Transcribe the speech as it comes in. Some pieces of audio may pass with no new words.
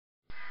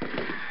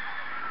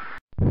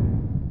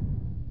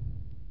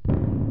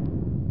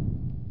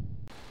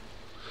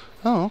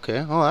Oh,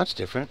 okay. Oh, that's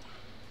different.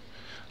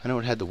 I know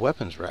it had the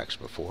weapons racks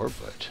before,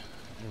 but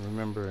I don't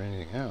remember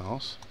anything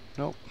else.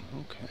 Nope.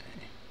 Okay.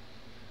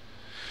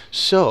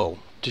 So,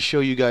 to show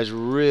you guys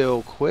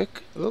real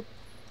quick,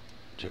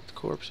 check the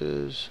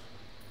corpses.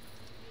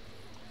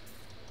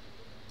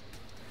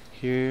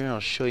 Here, I'll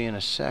show you in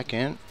a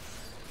second.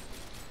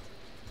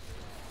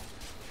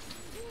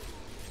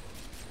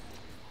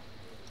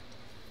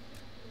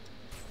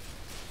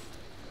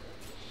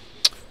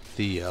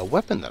 The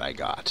weapon that I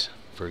got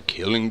for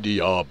killing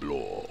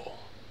Diablo.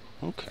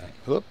 Okay.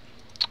 Whoop.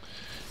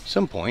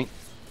 Some point.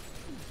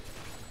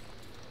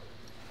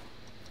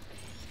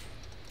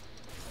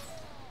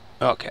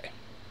 Okay.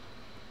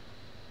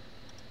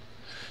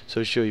 So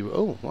to show you,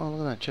 oh, wow,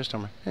 look at that chest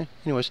armor.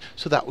 Anyways,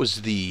 so that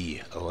was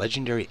the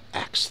legendary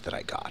axe that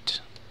I got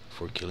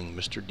for killing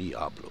Mr.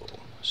 Diablo.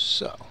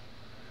 So.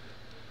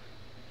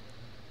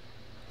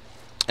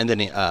 And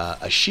then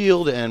a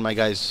shield, and my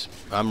guys,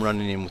 I'm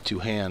running in with two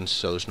hands,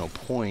 so there's no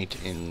point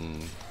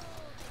in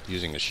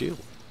using a shield.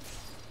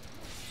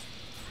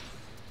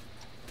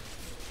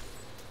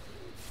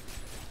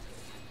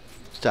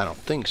 I don't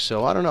think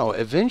so. I don't know.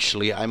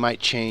 Eventually, I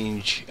might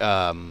change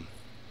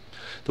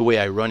the way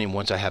I run him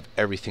once I have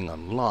everything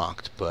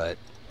unlocked, but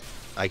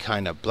I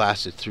kind of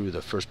blasted through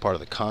the first part of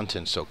the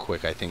content so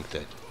quick, I think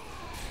that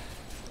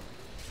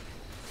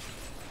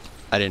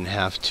I didn't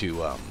have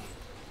to...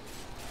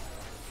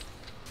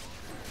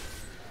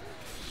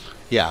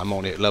 yeah, I'm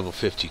only at level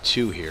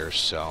 52 here,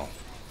 so...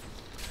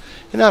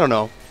 And I don't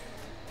know.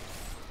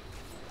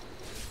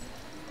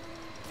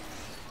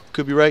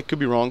 Could be right, could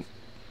be wrong.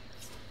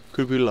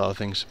 Could be a lot of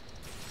things.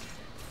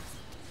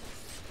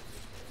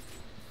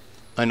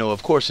 I know,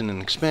 of course, in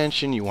an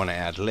expansion, you want to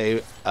add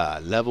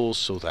levels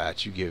so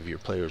that you give your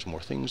players more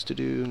things to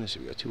do. Let's see,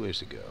 we got 2 ways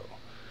to go.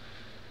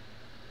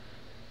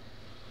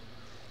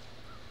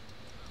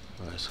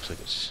 Well, this looks like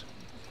it's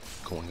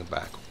going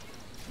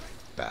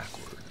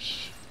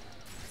backwards.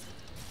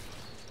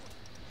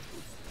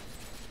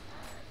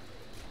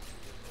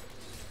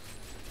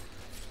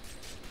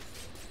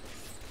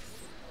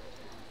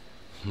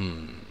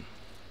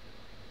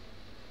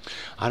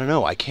 I don't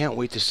know. I can't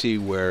wait to see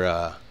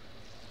where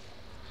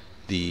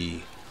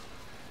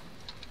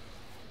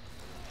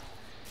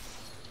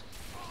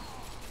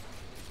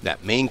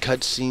that main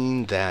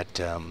cutscene that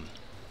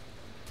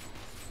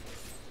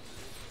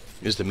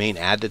is the main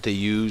ad that they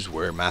use,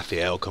 where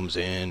Mathiel comes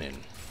in and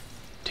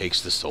takes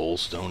the soul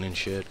stone and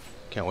shit.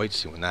 Can't wait to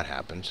see when that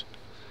happens.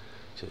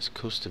 It says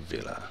Costa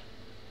Villa.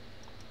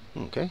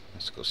 Okay,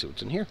 let's go see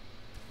what's in here.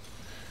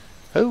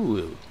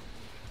 Oh.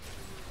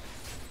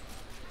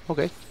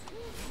 Okay.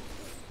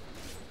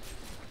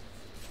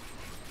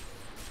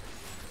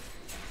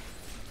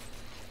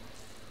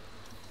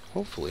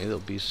 Hopefully there'll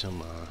be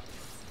some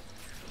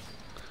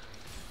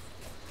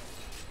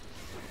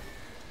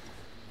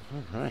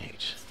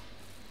alright.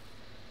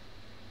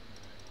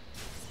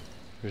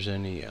 There's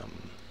any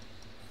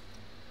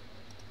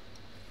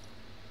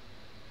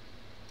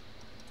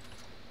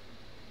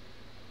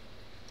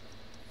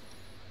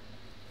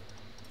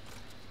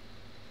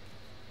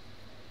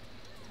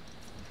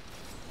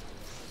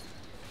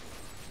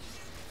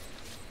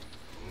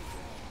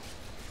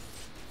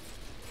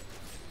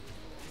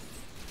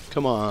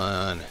come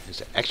on,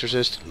 it's an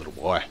exorcist, little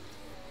boy.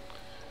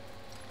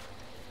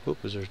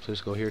 Oop, is there a place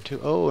to go here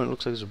too? Oh, and it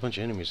looks like there's a bunch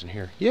of enemies in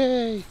here.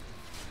 Yay!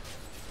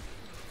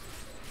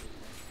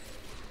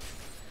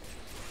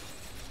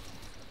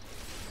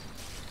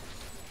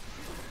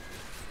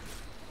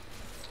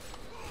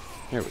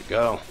 There we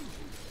go.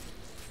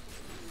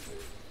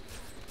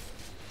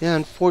 Yeah,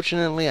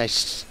 unfortunately, I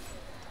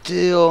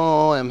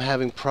still am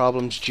having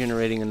problems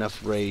generating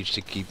enough rage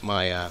to keep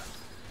my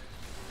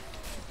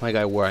my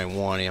guy where I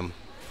want him.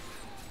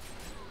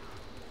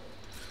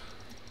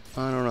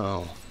 I don't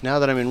know. Now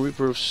that I'm in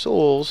Reaper of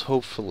Souls,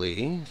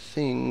 hopefully,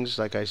 things,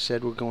 like I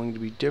said, were going to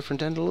be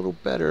different and a little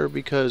better,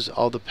 because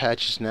all the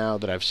patches now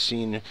that I've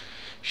seen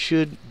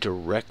should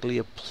directly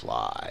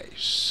apply.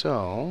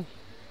 So...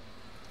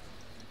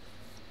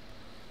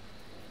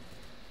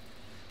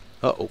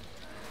 uh-oh.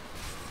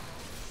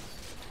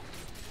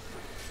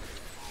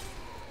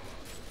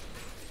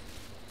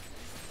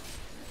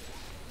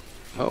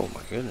 Oh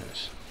my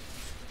goodness.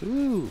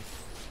 Ooh.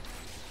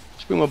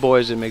 Let's bring my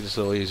boys and make this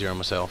a little easier on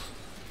myself.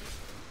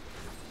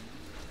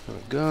 There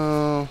we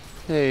go.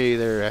 Hey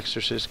there,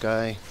 exorcist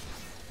guy.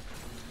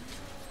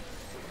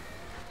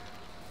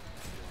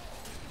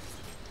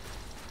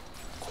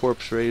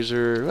 Corpse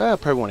Raiser. I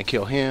probably want to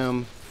kill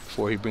him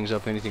before he brings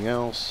up anything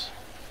else.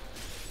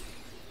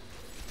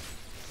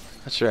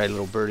 That's right,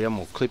 little birdie. I'm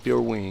going to clip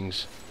your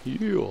wings.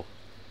 Yeah. Is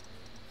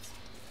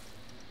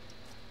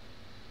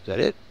that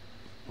it?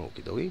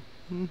 Okie dokie.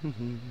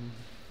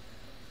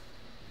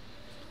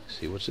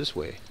 See what's this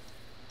way.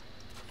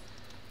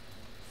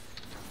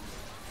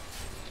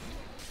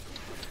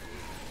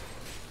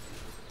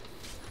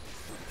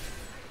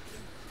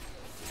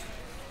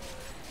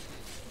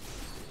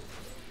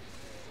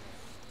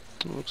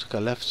 Looks like I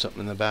left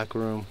something in the back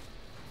room.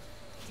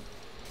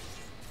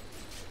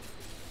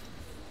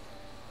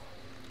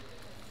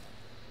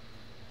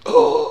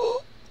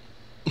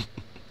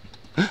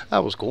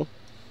 That was cool.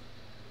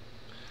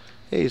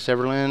 Hey,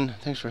 Severlin,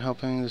 thanks for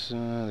helping. This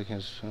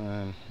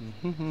uh-oh.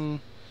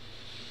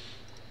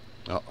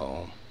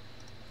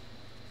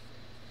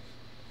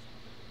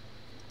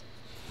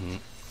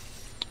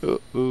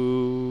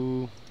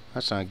 Uh-oh.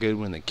 That's not good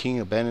when the king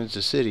abandons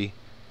the city.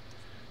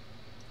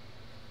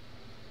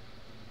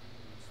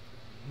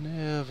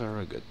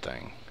 Never a good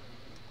thing.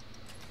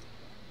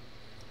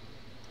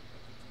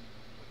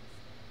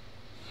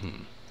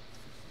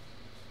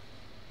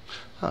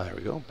 Oh, there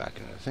we go. Back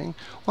into the thing.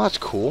 Well, that's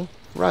cool.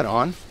 Right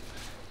on.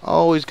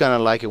 Always kind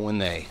of like it when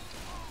they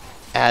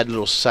add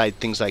little side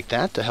things like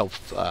that to help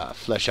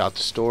flesh out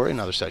the story and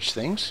other such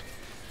things.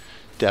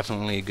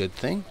 Definitely a good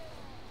thing.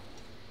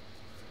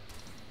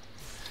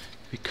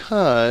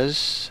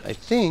 Because I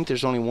think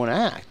there's only one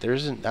act. There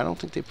isn't. I don't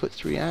think they put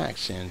 3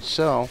 acts in.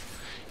 So,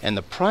 and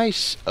the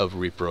price of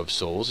Reaper of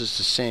Souls is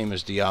the same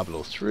as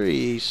Diablo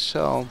 3.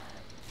 So,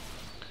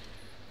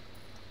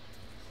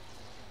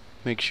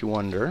 makes you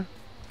wonder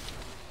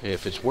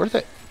if it's worth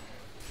it.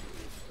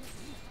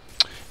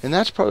 And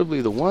that's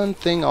probably the one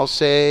thing I'll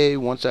say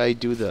once I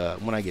do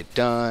when I get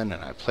done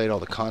and I played all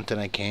the content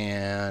I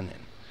can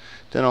and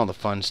done all the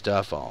fun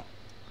stuff, I'll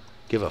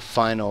give a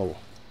final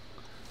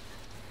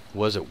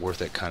was it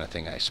worth it kind of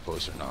thing, I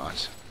suppose, or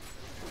not.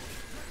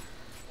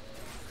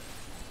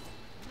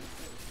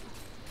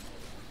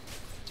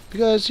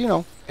 Because, you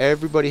know,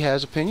 everybody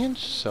has opinions,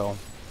 so.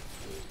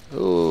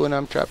 Oh, and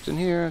I'm trapped in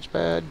here, it's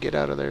bad, get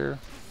out of there.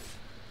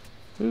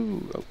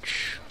 Ooh,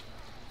 ouch.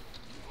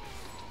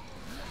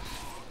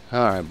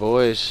 Alright,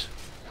 boys.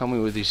 Help me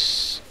with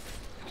these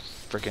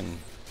frickin'.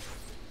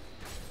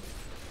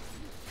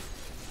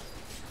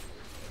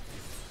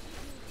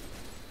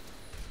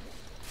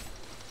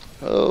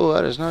 Oh,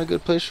 that is not a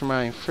good place for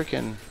my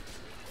frickin'.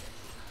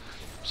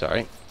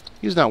 Sorry.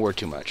 He's not worth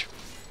too much.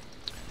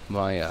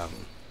 My,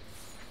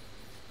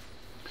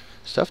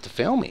 stuff to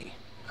fail me.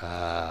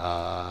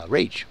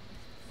 Rage.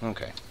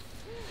 Okay.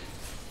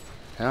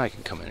 Now I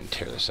can come in and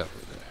tear this up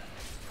with it.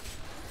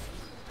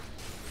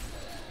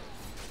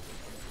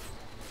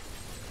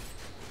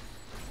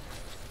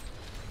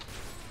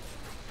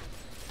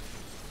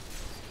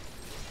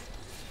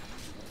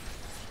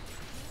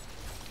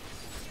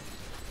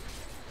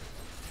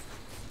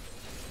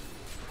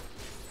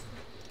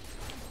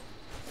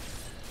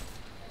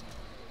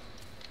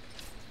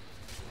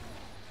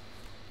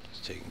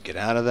 Get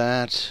out of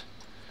that.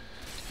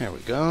 There we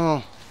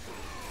go.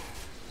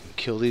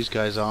 Kill these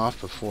guys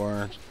off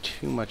before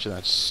too much of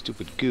that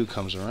stupid goo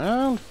comes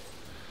around.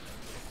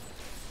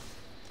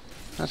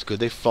 That's good.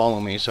 They follow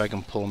me so I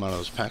can pull them out of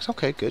those packs.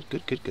 Okay, good,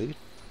 good, good, good.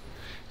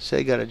 So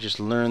I gotta just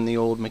learn the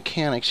old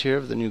mechanics here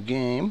of the new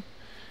game.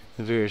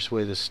 The various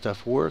way this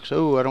stuff works.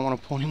 Oh, I don't want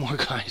to pull any more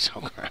guys.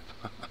 Oh, crap.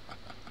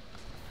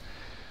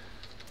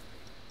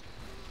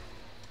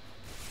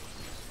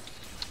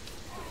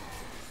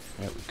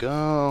 There we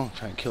go.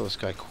 Try and kill this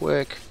guy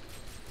quick.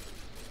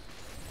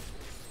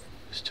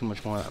 There's too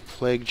much more of that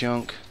plague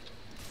junk.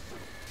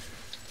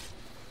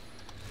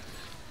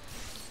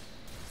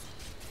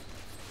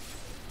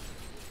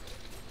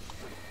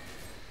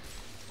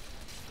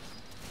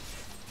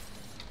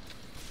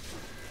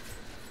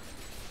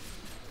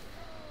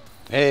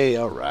 Hey,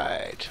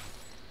 alright.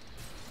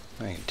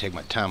 I can take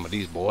my time with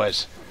these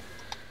boys.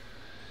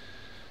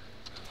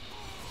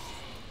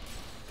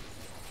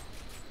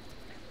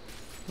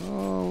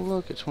 Oh,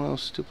 look, it's one of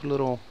those stupid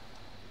little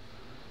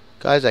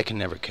guys I can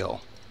never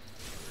kill.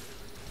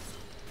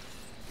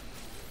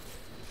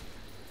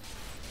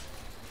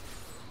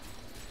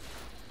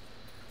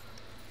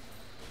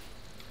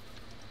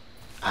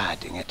 Ah,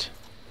 dang it.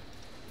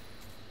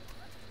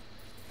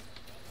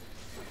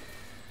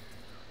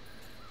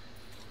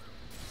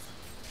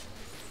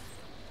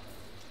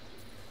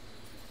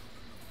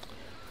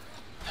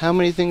 How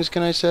many things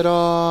can I set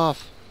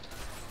off?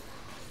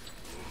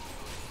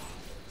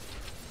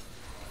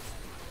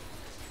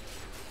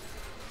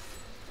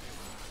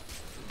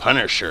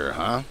 Punisher,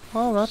 huh?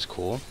 Oh, that's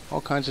cool.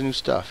 All kinds of new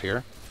stuff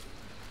here.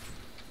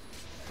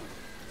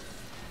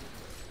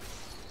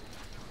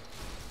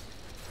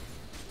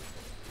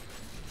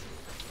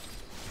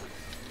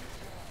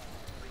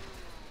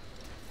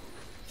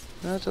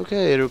 That's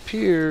okay. It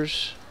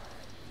appears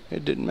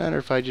it didn't matter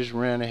if I just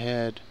ran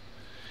ahead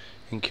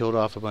and killed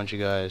off a bunch of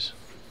guys.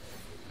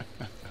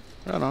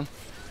 Right on.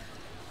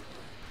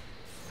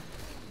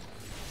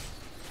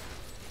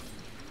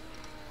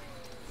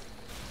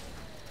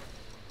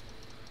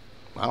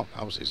 Wow,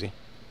 that was easy.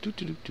 Doo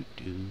 -doo -doo -doo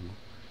 -doo.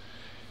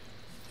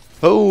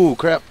 Oh,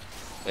 crap.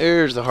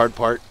 There's the hard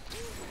part.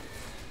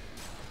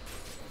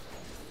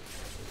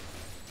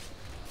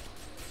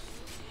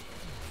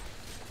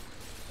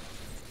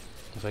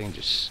 If I can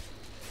just...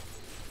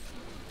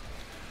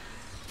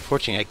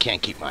 Fortunately, I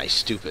can't keep my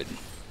stupid...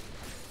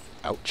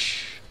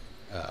 Ouch.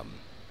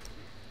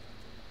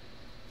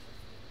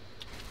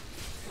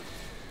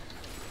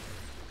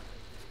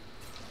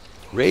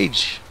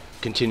 Rage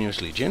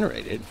continuously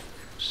generated,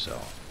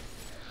 so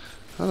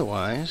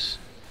otherwise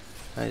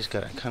I just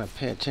gotta kind of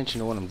pay attention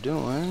to what I'm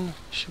doing.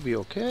 Should be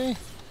okay.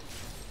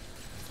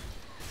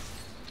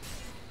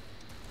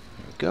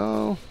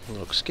 go. A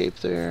little escape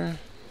there.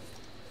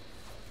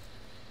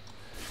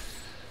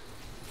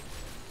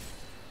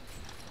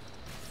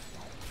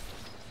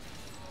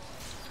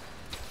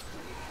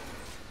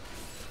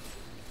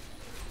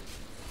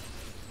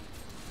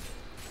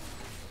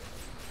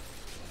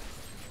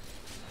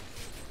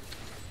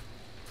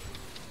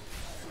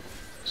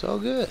 It's all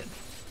good.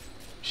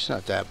 She's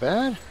not that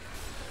bad.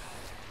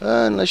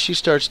 Unless she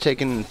starts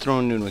taking and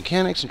throwing new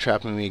mechanics and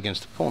trapping me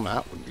against the pole. Now,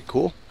 that would be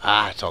cool.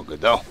 Ah, it's all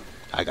good though.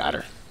 I got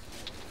her.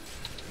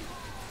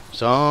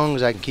 As long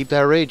as I can keep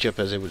that rage up,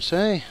 as they would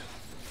say.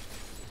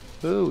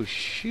 Oh,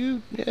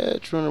 shoot. Yeah,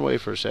 it's running away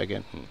for a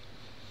second.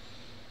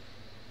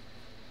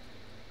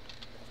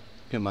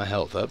 Get my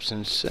health up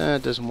since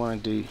it doesn't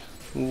want to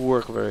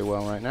work very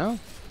well right now.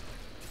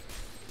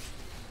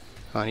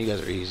 Come on, you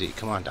guys are easy.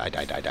 Come on, die,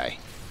 die, die, die.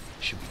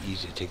 Should be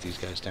easy to take these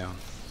guys down.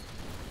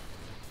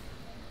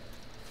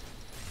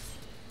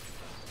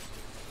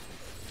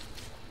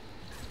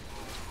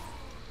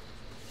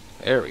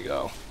 There we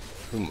go.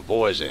 Bring my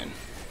boys in.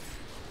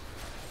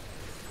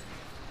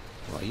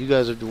 While you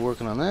guys are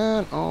working on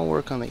that, I'll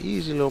work on the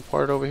easy little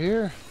part over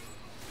here.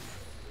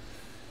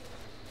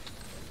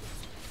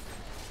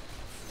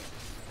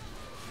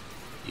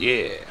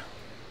 Yeah.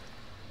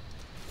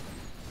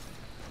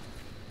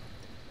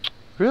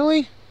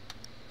 Really?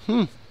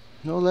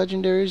 No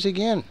legendaries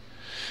again.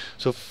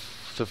 So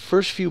the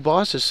first few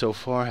bosses so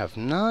far have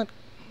not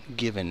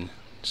given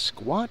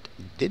squat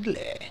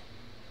diddly.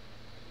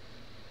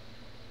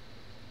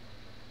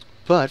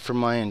 But from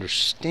my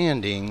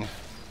understanding,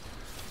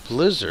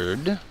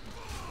 Blizzard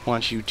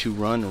wants you to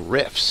run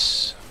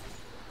rifts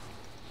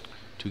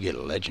to get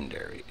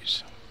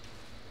legendaries.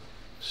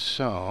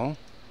 So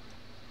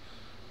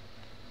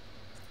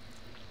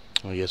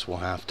I guess we'll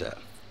have to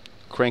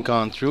crank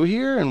on through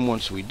here, and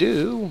once we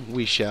do,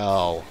 we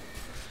shall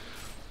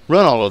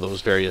run all of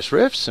those various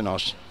rifts, and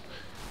I'll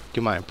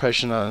give my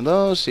impression on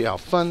those, see how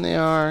fun they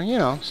are, you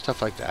know,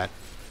 stuff like that.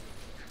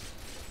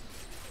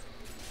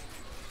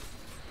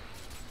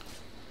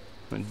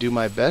 I'm going to do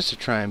my best to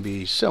try and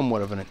be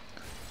somewhat of an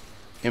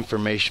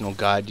informational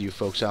guide to you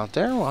folks out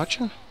there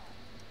watching.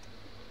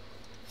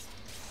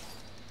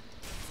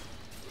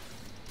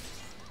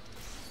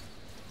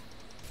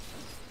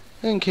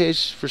 In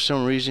case for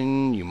some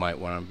reason you might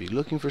want to be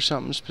looking for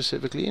something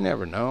specifically, you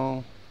never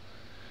know.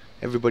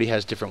 Everybody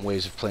has different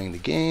ways of playing the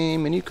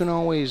game, and you can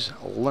always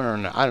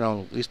learn. I don't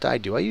know, at least I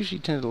do. I usually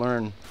tend to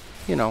learn,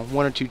 you know,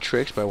 one or two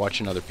tricks by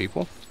watching other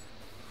people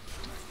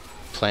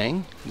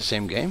playing the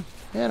same game.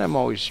 And I'm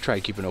always trying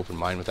to keep an open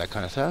mind with that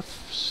kind of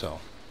stuff, so.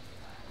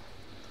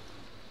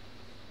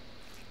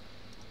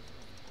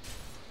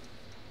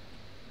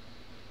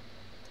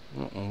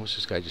 What's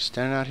this guy just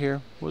standing out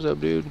here? What's up,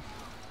 dude?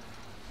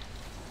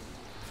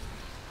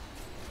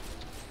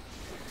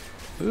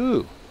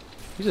 Ooh,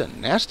 he's a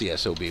nasty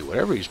SOB,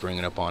 whatever he's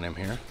bringing up on him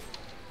here.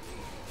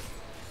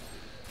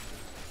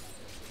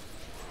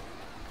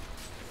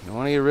 You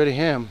want to get rid of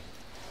him.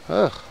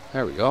 Ugh,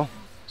 there we go.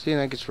 See,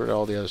 that gets rid of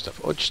all the other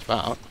stuff. Oh, just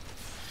about.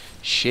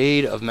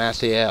 Shade of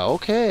Mathiel.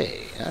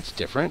 Okay, that's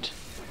different.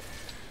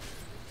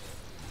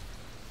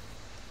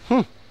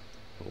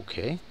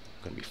 Okay,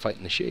 gonna be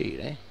fighting the shade,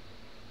 eh?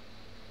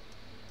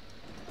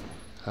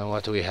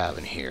 What do we have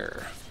in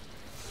here?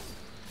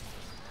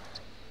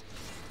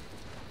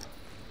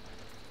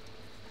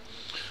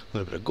 A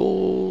little bit of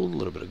gold, a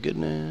little bit of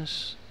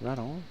goodness. Right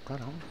on,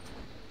 right on.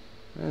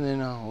 And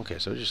then, okay,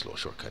 so just a little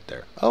shortcut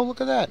there. Oh, look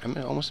at that.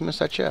 I almost missed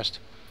that chest.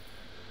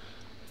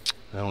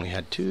 I only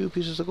had 2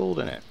 pieces of gold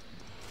in it.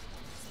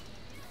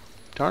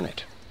 Darn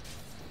it.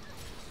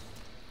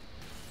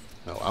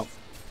 Oh, well.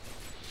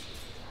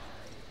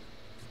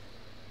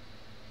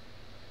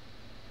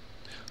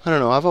 I don't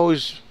know. I've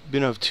always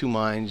been of two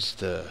minds.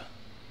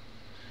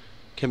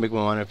 Can't make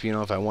my mind up, you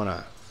know, if I want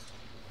to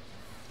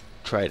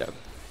try to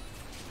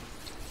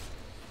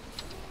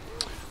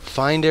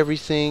find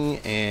everything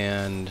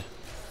and,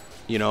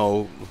 you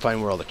know,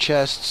 find where all the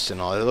chests and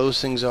all of those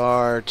things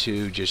are,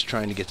 to just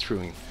trying to get through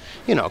and,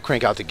 you know,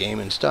 crank out the game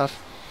and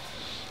stuff.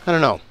 I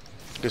don't know.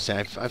 Like I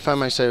said, I find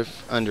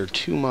myself under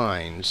two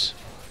minds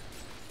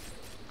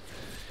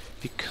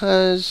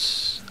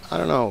because, I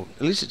don't know,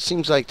 at least it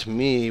seems like to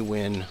me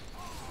when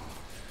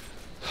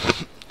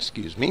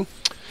excuse me,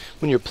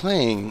 when you're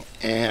playing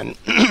and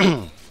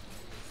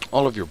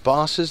all of your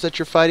bosses that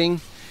you're fighting,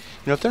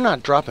 you know, if they're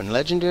not dropping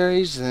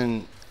legendaries,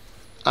 then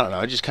I don't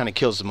know, it just kind of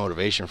kills the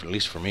motivation, for at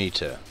least for me,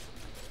 to,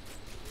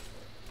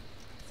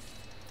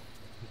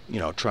 you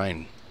know, try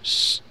and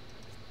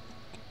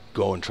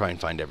go and try and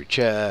find every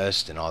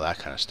chest and all that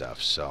kind of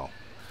stuff. So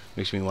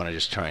makes me want to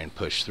just try and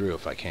push through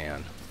if I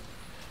can.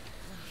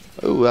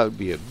 Oh, that would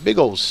be a big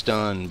old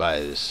stun by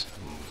this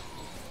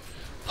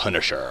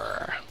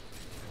Punisher.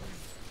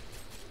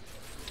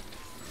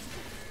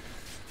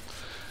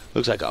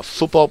 Looks like a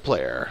football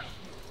player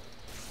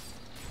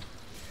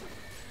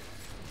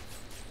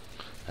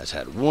has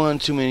had one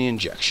too many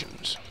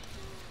injections.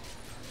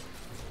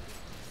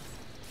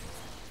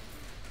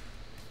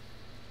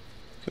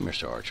 Come here,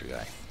 Mr. Archer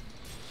guy.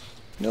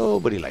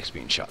 Nobody likes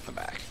being shot in the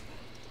back.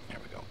 There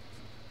we go.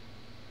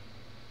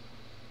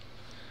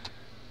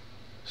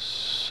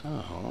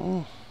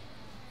 So...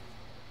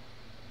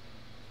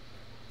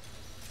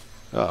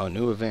 Uh-oh,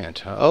 new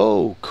event.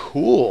 Oh,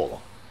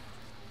 cool.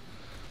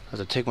 I have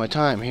to take my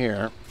time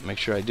here. Make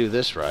sure I do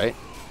this right.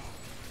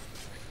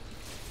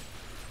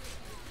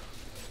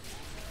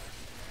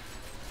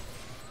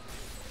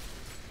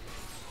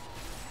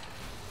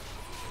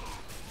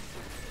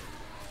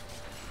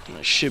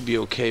 I should be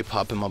okay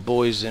popping my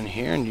boys in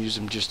here and use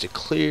them just to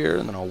clear,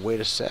 and then I'll wait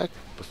a sec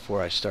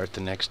before I start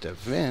the next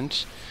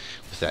event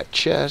with that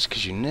chest,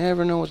 because you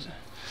never know what...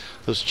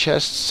 Those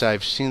chests,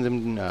 I've seen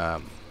them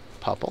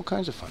pop all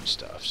kinds of fun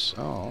stuff.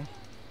 So,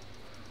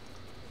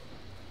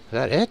 is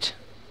that it?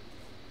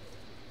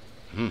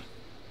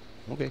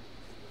 Okay.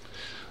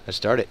 Let's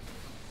start it.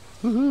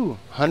 Woohoo!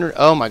 100.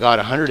 Oh my god,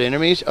 100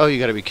 enemies? Oh, you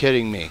gotta be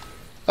kidding me.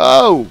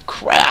 Oh,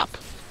 crap!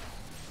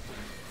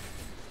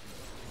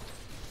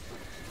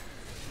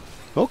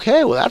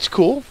 Okay, well that's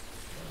cool.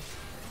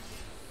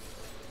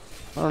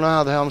 I don't know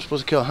how the hell I'm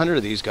supposed to kill 100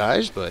 of these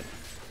guys, but...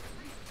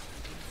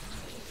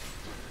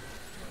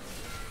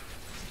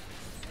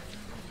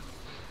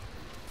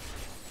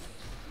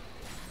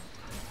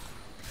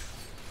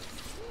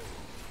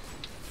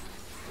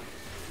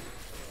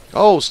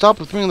 Oh, stop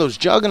with bringing those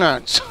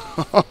juggernauts.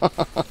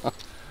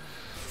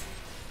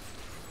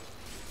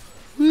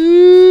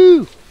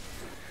 Woo!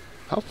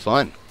 How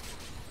fun.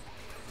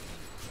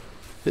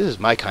 This is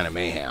my kind of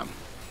mayhem.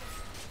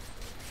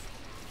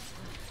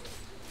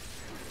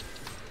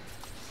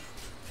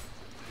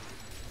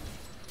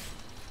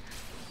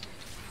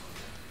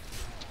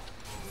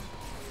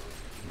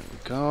 There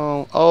we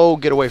go. Oh,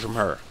 get away from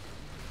her.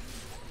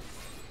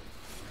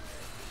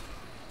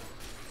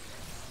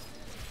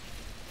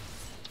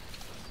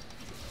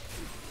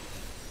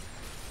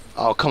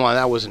 Oh, come on,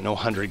 that wasn't no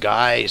 100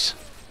 guys.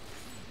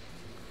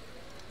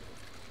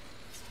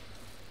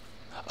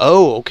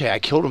 Oh, okay, I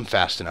killed him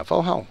fast enough.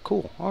 Oh, how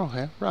cool. Oh,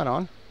 okay, right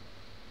on.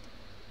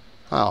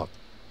 I'll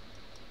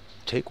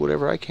take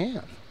whatever I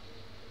can.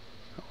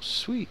 Oh,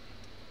 sweet.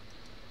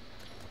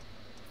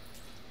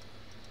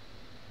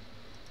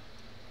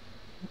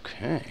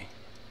 Okay.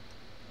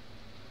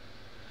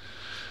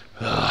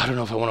 I don't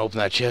know if I want to open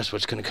that chest.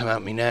 What's going to come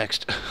at me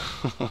next?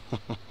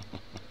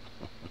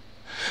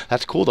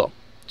 That's cool, though.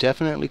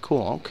 Definitely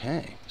cool.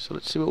 Okay, so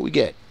let's see what we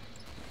get.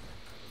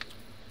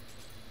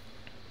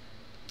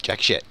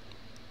 Jack shit.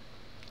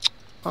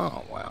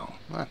 Oh, wow.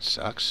 That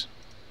sucks.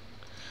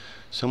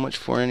 So much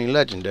for any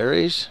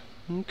legendaries.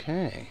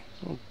 Okay.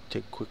 We'll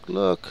take a quick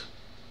look.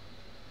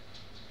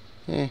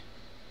 Nope.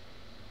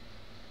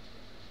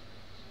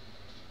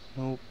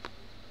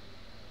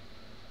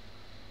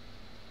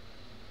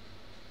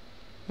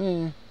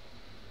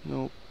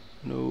 Nope.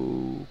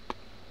 Nope.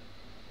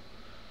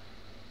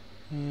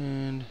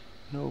 And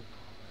nope.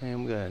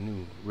 And we got a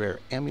new rare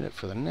amulet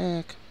for the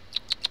neck.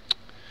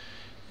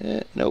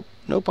 Nope.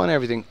 Nope on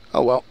everything.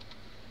 Oh well.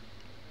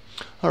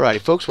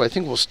 Alrighty, folks. Well, I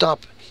think we'll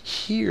stop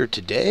here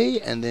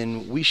today, and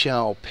then we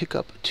shall pick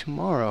up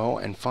tomorrow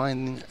and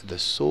find the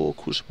Soul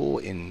Crucible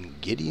in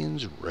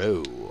Gideon's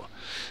Row.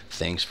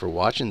 Thanks for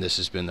watching. This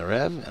has been the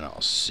Rev, and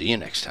I'll see you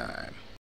next time.